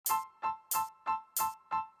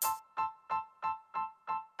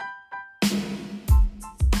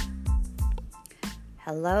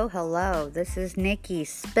Hello. This is Nikki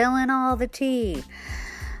spilling all the tea.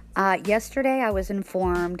 Yesterday I was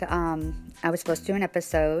informed I was supposed to do an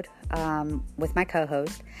episode with my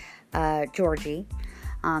co-host, Georgie.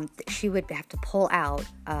 She would have to pull out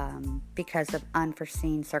because of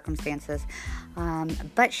unforeseen circumstances.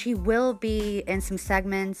 But she will be in some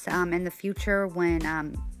segments in the future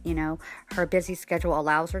when, her busy schedule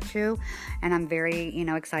allows her to. And I'm very,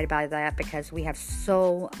 excited by that because we have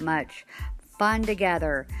so much fun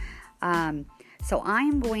together. So I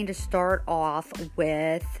am going to start off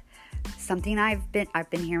with something I've been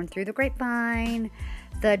hearing through the grapevine.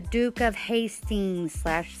 The Duke of Hastings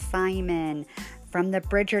 / Simon from the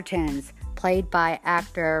Bridgertons, played by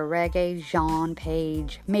actor Regé-Jean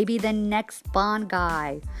Page. Maybe the next Bond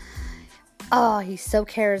guy. Oh, he's so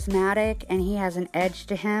charismatic and he has an edge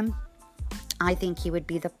to him. I think he would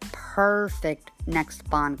be the perfect next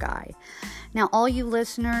Bond guy. Now, all you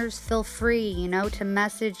listeners, feel free, to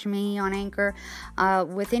message me on Anchor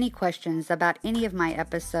with any questions about any of my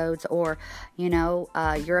episodes or,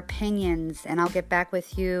 your opinions, and I'll get back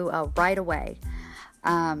with you right away.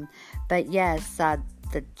 But yes,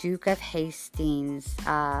 the Duke of Hastings,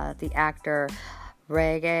 the actor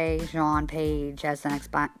Regé-Jean Page as the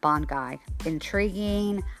next Bond guy.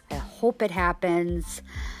 Intriguing. I hope it happens.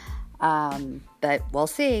 But we'll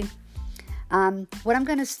see. What I'm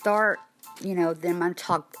going to start, then I'm going to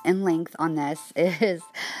talk in length on this, is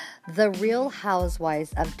the Real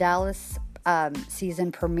Housewives of Dallas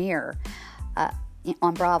season premiere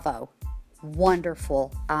on Bravo.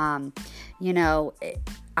 Wonderful. I've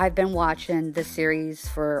been watching the series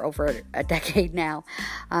for over a decade now,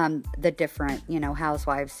 the different,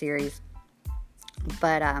 Housewives series.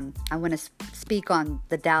 But I want to speak on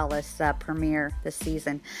the Dallas premiere this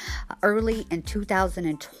season. Early in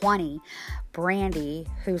 2020, Brandy,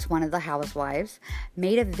 who's one of the housewives,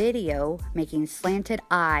 made a video making slanted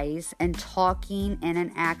eyes and talking in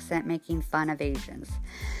an accent making fun of Asians.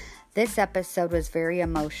 This episode was very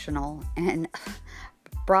emotional, and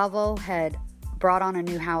Bravo had brought on a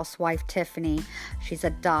new housewife, Tiffany. She's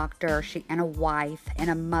a doctor, and a wife,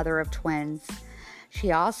 and a mother of twins.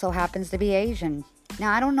 She also happens to be Asian.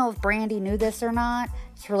 Now, I don't know if Brandy knew this or not.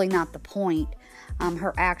 It's really not the point.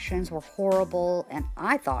 Her actions were horrible and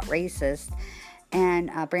I thought racist. And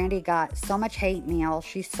Brandy got so much hate mail,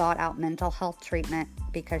 she sought out mental health treatment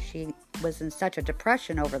because she was in such a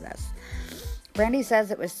depression over this. Brandy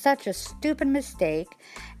says it was such a stupid mistake,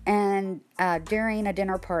 and during a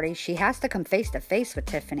dinner party, she has to come face to face with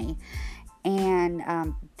Tiffany. And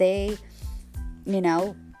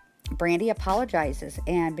Brandy apologizes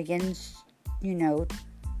and begins,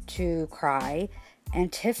 to cry,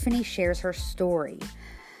 and Tiffany shares her story.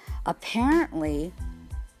 Apparently,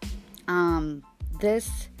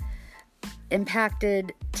 this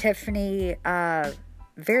impacted Tiffany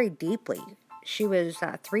very deeply. She was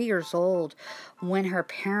 3 years old when her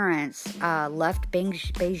parents left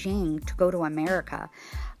Beijing to go to America,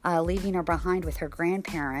 leaving her behind with her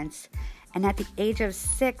grandparents. And at the age of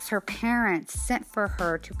 6, her parents sent for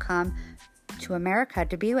her to come to America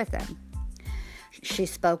to be with them. She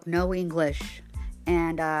spoke no English,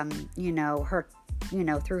 and through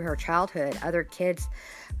her childhood, other kids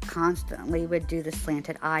constantly would do the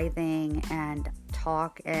slanted eye thing and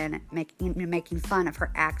talk and making fun of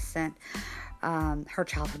her accent. Her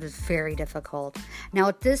childhood was very difficult. Now,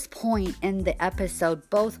 at this point in the episode,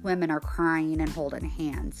 both women are crying and holding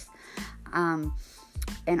hands. And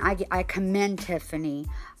I commend Tiffany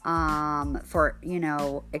for,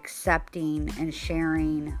 accepting and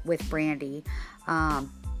sharing with Brandy, her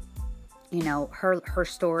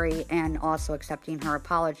story, and also accepting her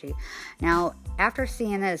apology. Now, after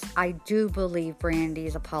seeing this, I do believe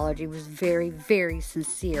Brandy's apology was very, very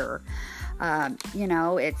sincere.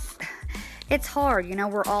 It's hard,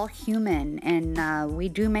 we're all human, and we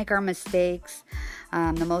do make our mistakes.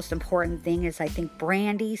 The most important thing is I think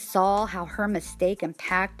Brandy saw how her mistake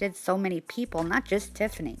impacted so many people, not just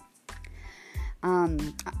Tiffany.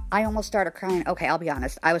 I almost started crying. Okay, I'll be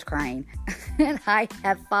honest. I was crying. And I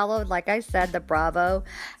have followed, like I said, the Bravo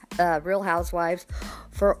Real Housewives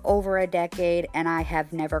for over a decade, and I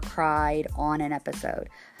have never cried on an episode.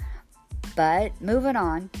 But moving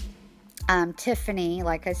on. Tiffany,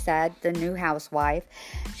 like I said, the new housewife,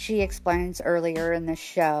 she explains earlier in the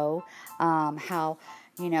show how,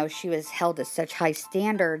 she was held to such high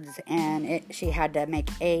standards, and she had to make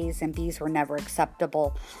A's and B's were never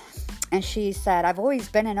acceptable. And she said, I've always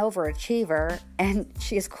been an overachiever, and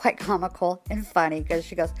she is quite comical and funny because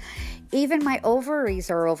she goes, even my ovaries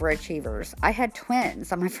are overachievers. I had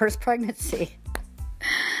twins on my first pregnancy.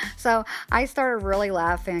 So I started really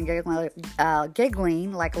laughing and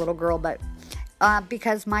giggling like a little girl, but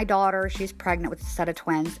because my daughter, she's pregnant with a set of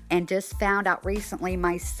twins, and just found out recently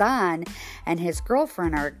my son and his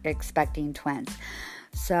girlfriend are expecting twins.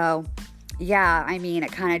 So, yeah, I mean,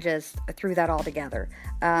 it kind of just threw that all together.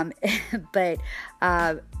 But,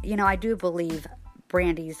 I do believe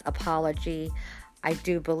Brandy's apology. I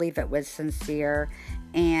do believe it was sincere,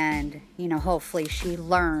 and, hopefully she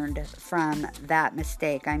learned from that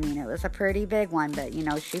mistake. I mean, it was a pretty big one, but,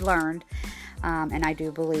 she learned, and I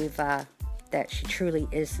do believe that she truly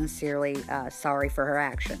is sincerely sorry for her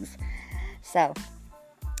actions. So,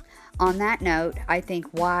 on that note, I think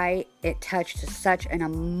why it touched such an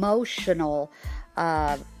emotional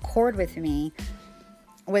chord with me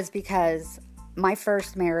was because my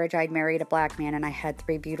first marriage, I'd married a black man, and I had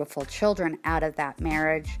 3 beautiful children out of that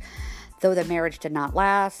marriage. Though the marriage did not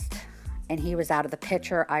last, and he was out of the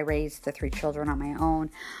picture, I raised the 3 children on my own,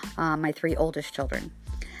 my 3 oldest children.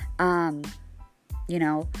 I'm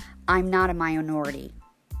not a minority.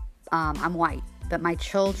 I'm white, but my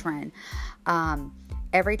children,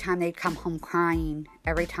 every time they'd come home crying,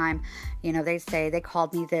 every time, they'd say they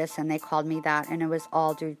called me this and they called me that, and it was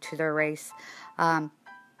all due to their race.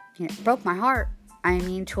 It broke my heart. I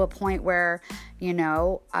mean, to a point where,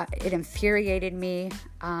 it infuriated me.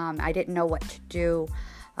 I didn't know what to do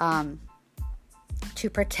to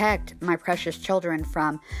protect my precious children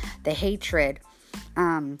from the hatred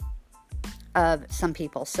of some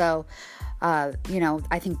people. So, I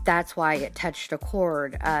think that's why it touched a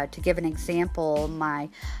chord. To give an example, my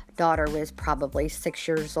daughter was probably 6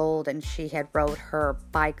 years old, and she had rode her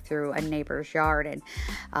bike through a neighbor's yard, and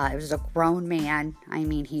it was a grown man. I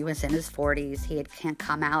mean, he was in his 40s. He had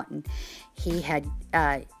come out, and he had,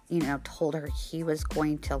 told her he was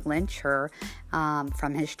going to lynch her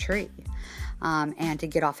from his tree and to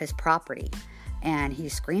get off his property. And he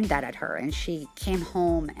screamed that at her, and she came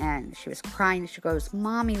home and she was crying. She goes,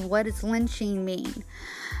 "Mommy, what does lynching mean?"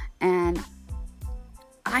 And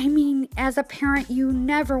I mean, as a parent, you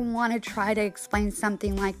never want to try to explain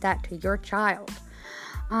something like that to your child.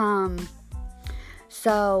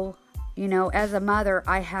 So, as a mother,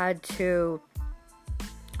 I had to,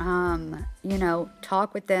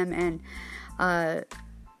 talk with them and,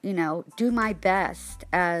 do my best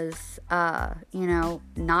as,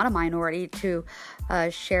 not a minority to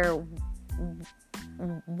share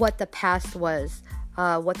what the past was,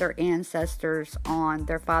 what their ancestors on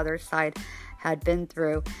their father's side had been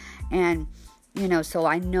through. And, so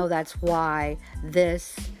I know that's why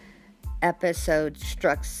this episode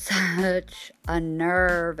struck such a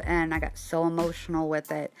nerve, and I got so emotional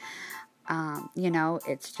with it.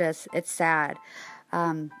 It's sad.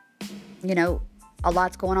 A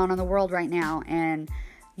lot's going on in the world right now, and,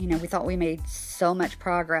 we thought we made so much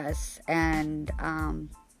progress, and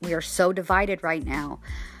we are so divided right now.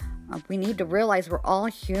 We need to realize we're all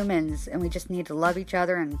humans, and we just need to love each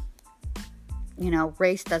other, and,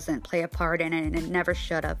 race doesn't play a part in it, and it never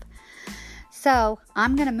should have. So,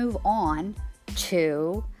 I'm going to move on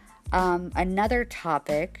to another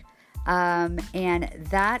topic, and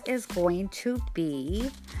that is going to be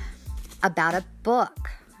about a book,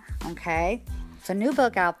 okay? It's a new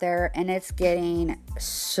book out there, and it's getting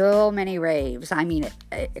so many raves. I mean,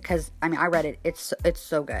 I read it. It's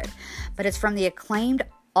so good. But it's from the acclaimed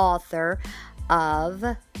author of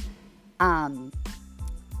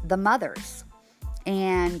The Mothers.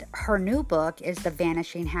 And her new book is The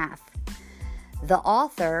Vanishing Half. The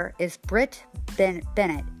author is Britt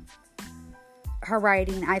Bennett. Her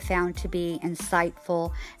writing I found to be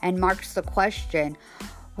insightful and marks the question,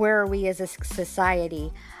 where are we as a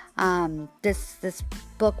society? This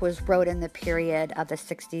book was wrote in the period of the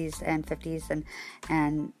 60s and 50s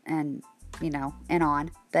and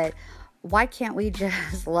on. But why can't we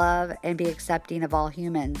just love and be accepting of all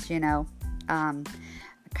humans? I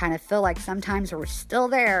kind of feel like sometimes we're still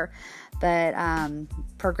there, but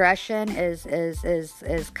progression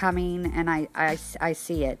is coming, and I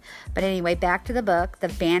see it. But anyway, back to the book. The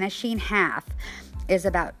Vanishing Half is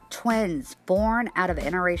about twins born out of an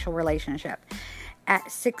interracial relationship.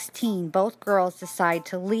 At 16, both girls decide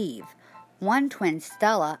to leave. One twin,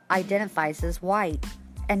 Stella, identifies as white,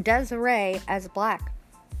 and Desiree as black.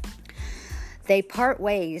 They part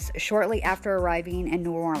ways shortly after arriving in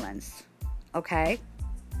New Orleans. Okay?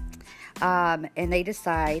 And they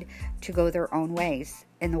decide to go their own ways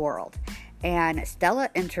in the world. And Stella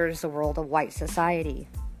enters the world of white society,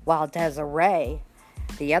 while Desiree,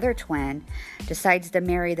 the other twin, decides to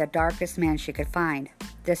marry the darkest man she could find.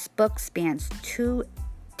 This book spans 2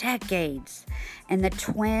 decades, and the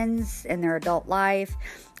twins in their adult life,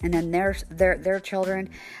 and then their children.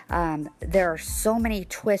 There are so many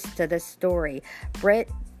twists to this story.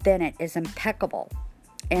 Britt Bennett is impeccable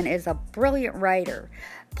and is a brilliant writer.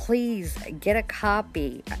 Please get a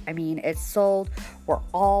copy. I mean, it's sold where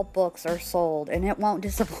all books are sold, and it won't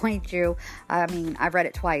disappoint you. I mean, I've read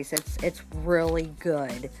it twice. It's really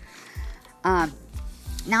good.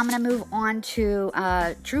 Now I'm going to move on to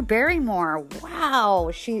Drew Barrymore.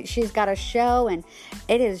 Wow, she's got a show, and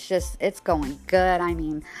it's going good. I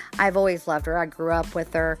mean, I've always loved her. I grew up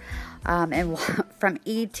with her, and from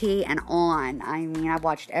E.T. and on. I mean, I've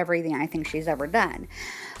watched everything I think she's ever done.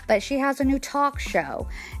 But she has a new talk show,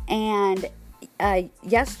 and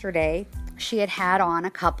yesterday she had on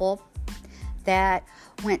a couple that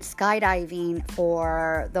went skydiving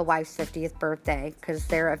for the wife's 50th birthday because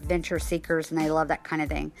they're adventure seekers and they love that kind of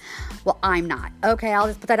thing. Well, I'm not. Okay, I'll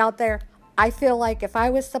just put that out there. I feel like if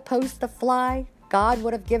I was supposed to fly, God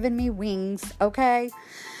would have given me wings, okay?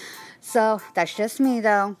 So that's just me,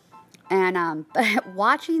 though. And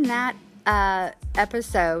watching that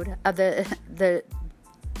episode of the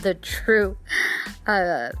Drew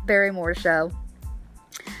Barrymore show,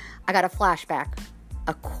 I got a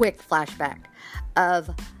quick flashback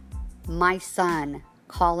of my son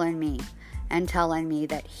calling me and telling me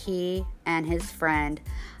that he and his friend,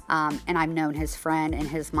 and I've known his friend and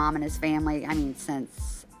his mom and his family, I mean,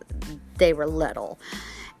 since they were little.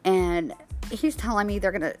 And he's telling me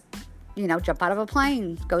they're going to, jump out of a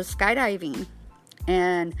plane, go skydiving.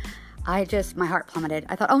 And my heart plummeted.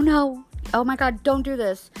 I thought, oh no, oh my God, don't do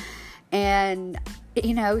this. And,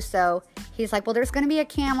 so he's like, well, there's going to be a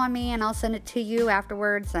cam on me and I'll send it to you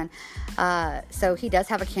afterwards. And so he does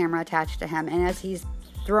have a camera attached to him. And as he's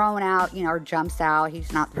thrown out, or jumps out,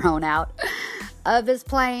 he's not thrown out of his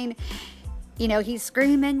plane, he's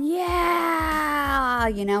screaming, yeah,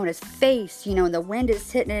 and his face, and the wind is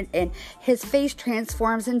hitting it and his face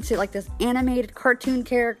transforms into like this animated cartoon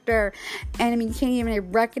character. And I mean, you can't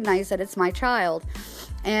even recognize that it's my child.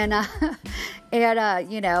 And,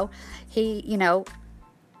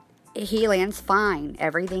 he lands fine.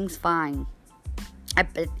 Everything's fine.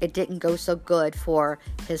 But it didn't go so good for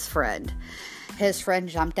his friend. His friend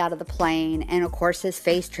jumped out of the plane, and of course his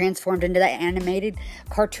face transformed into that animated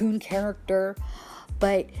cartoon character.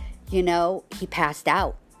 But, he passed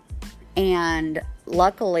out. And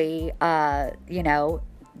luckily,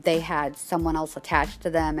 they had someone else attached to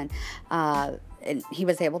them, and he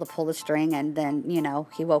was able to pull the string, and then,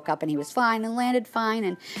 he woke up and he was fine and landed fine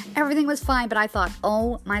and everything was fine. But I thought,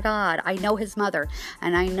 oh my God, I know his mother,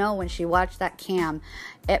 and I know when she watched that cam,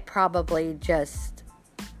 it probably just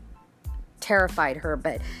terrified her.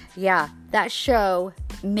 But yeah, that show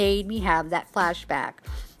made me have that flashback,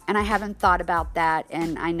 and I haven't thought about that,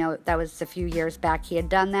 and I know that was a few years back he had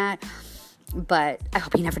done that, but I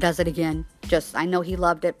hope he never does it again. I know he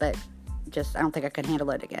loved it, but I don't think I could handle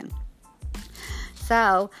it again.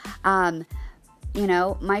 So, my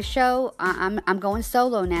show, I'm going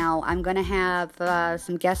solo now. I'm going to have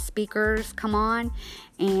some guest speakers come on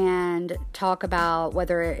and talk about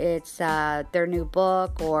whether it's their new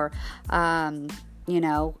book or,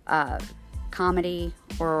 comedy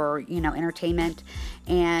or, entertainment.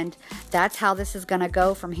 And that's how this is going to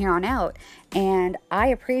go from here on out. And I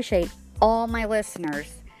appreciate all my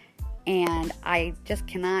listeners. And I just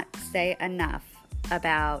cannot say enough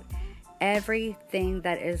about everything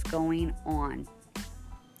that is going on.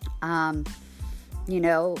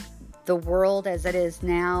 The world as it is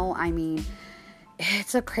now, I mean,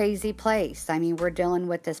 it's a crazy place. I mean, we're dealing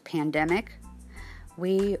with this pandemic.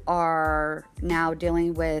 We are now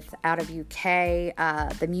dealing with, out of UK,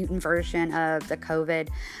 the mutant version of the COVID,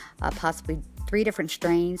 possibly 3 different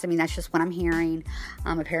strains. I mean, that's just what I'm hearing.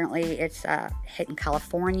 Apparently, it's hitting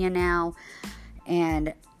California now,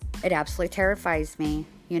 and it absolutely terrifies me.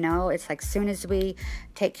 It's like soon as we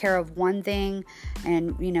take care of one thing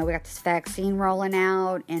and, we got this vaccine rolling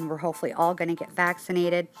out and we're hopefully all going to get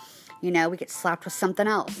vaccinated, we get slapped with something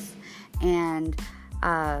else. And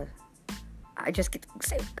I just get to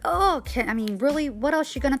say, really, what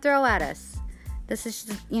else are you going to throw at us? This is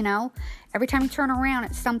just, every time you turn around,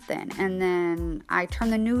 it's something. And then I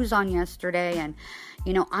turned the news on yesterday and,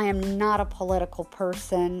 I am not a political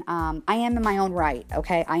person. I am in my own right,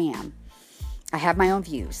 okay? I am. I have my own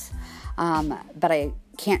views, but I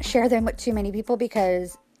can't share them with too many people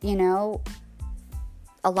because, a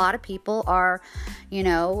lot of people are,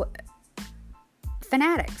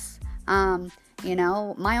 fanatics.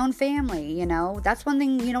 My own family, that's one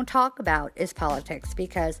thing you don't talk about is politics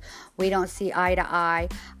because we don't see eye to eye.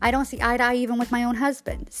 I don't see eye to eye even with my own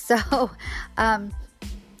husband. So,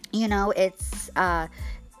 it's a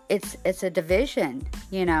division,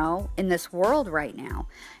 in this world right now.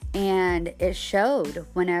 And it showed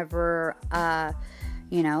whenever,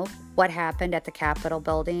 what happened at the Capitol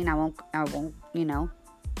building. I won't,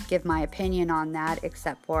 give my opinion on that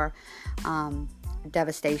except for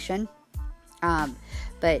devastation.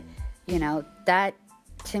 But, that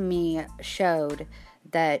to me showed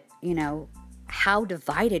that, how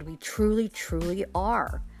divided we truly, truly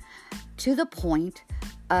are, to the point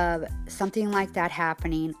of something like that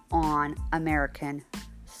happening on American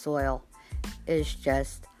soil is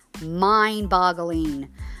just mind-boggling.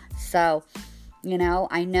 So,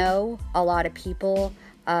 I know a lot of people,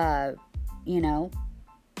 that,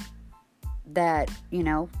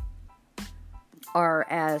 are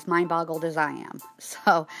as mind-boggled as I am.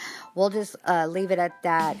 So we'll just leave it at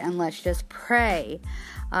that, and let's just pray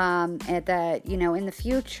that, in the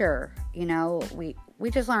future, we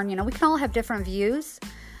just learn, we can all have different views.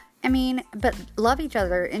 I mean, but love each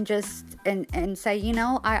other and just, and say,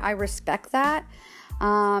 I respect that.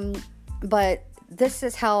 But this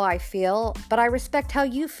is how I feel, but I respect how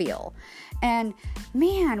you feel. And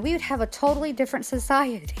man, we would have a totally different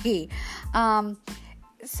society.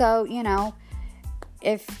 So,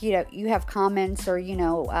 if, you have comments or,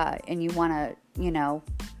 and you want to,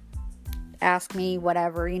 ask me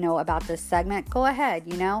whatever, about this segment, go ahead.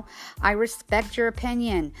 I respect your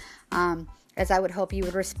opinion, as I would hope you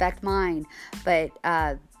would respect mine. But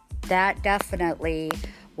that definitely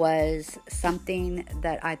was something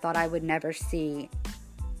that I thought I would never see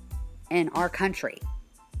in our country.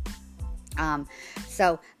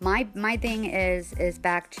 So my thing is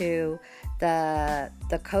back to the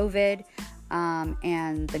COVID,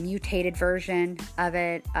 and the mutated version of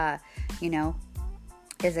it.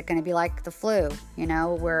 Is it going to be like the flu,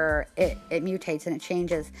 where it mutates and it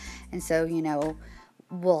changes? And so,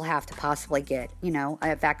 we'll have to possibly get,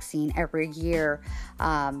 a vaccine every year,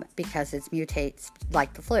 because it mutates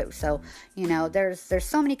like the flu. So, there's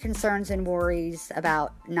so many concerns and worries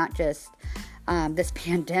about not just this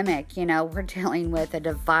pandemic. We're dealing with a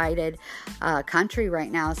divided country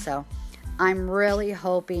right now. So I'm really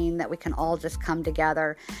hoping that we can all just come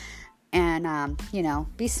together and,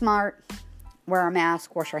 be smart. Wear a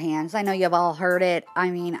mask, wash your hands. I know you've all heard it.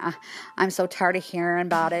 I mean, I'm so tired of hearing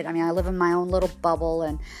about it. I mean, I live in my own little bubble,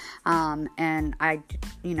 and I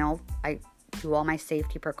do all my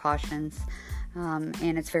safety precautions.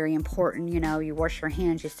 And it's very important, you wash your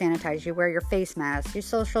hands, you sanitize, you wear your face mask, you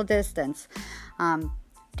social distance.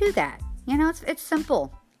 Do that. It's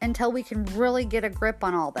simple until we can really get a grip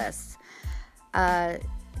on all this.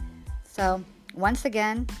 So once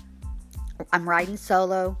again, I'm riding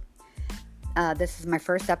solo. This is my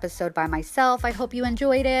first episode by myself. I hope you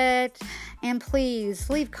enjoyed it. And please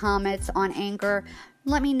leave comments on Anchor.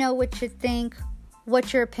 Let me know what you think,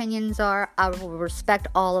 what your opinions are. I will respect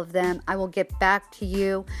all of them. I will get back to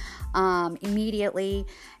you immediately.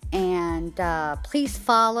 And please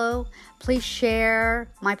follow. Please share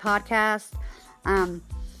my podcast.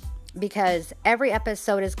 Because every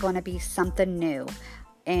episode is going to be something new.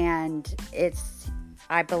 And it's,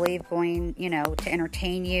 I believe, going, to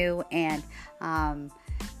entertain you and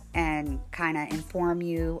kind of inform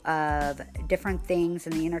you of different things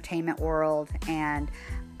in the entertainment world. And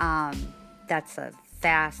that's a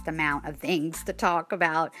vast amount of things to talk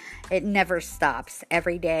about. It never stops.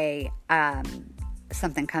 Every day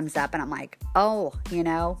something comes up and I'm like, oh,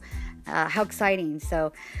 how exciting.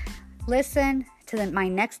 So listen to my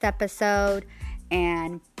next episode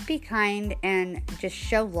and be kind and just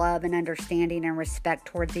show love and understanding and respect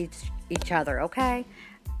towards each other, okay?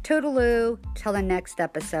 Toodaloo, till the next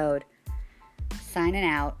episode. Signing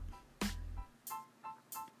out.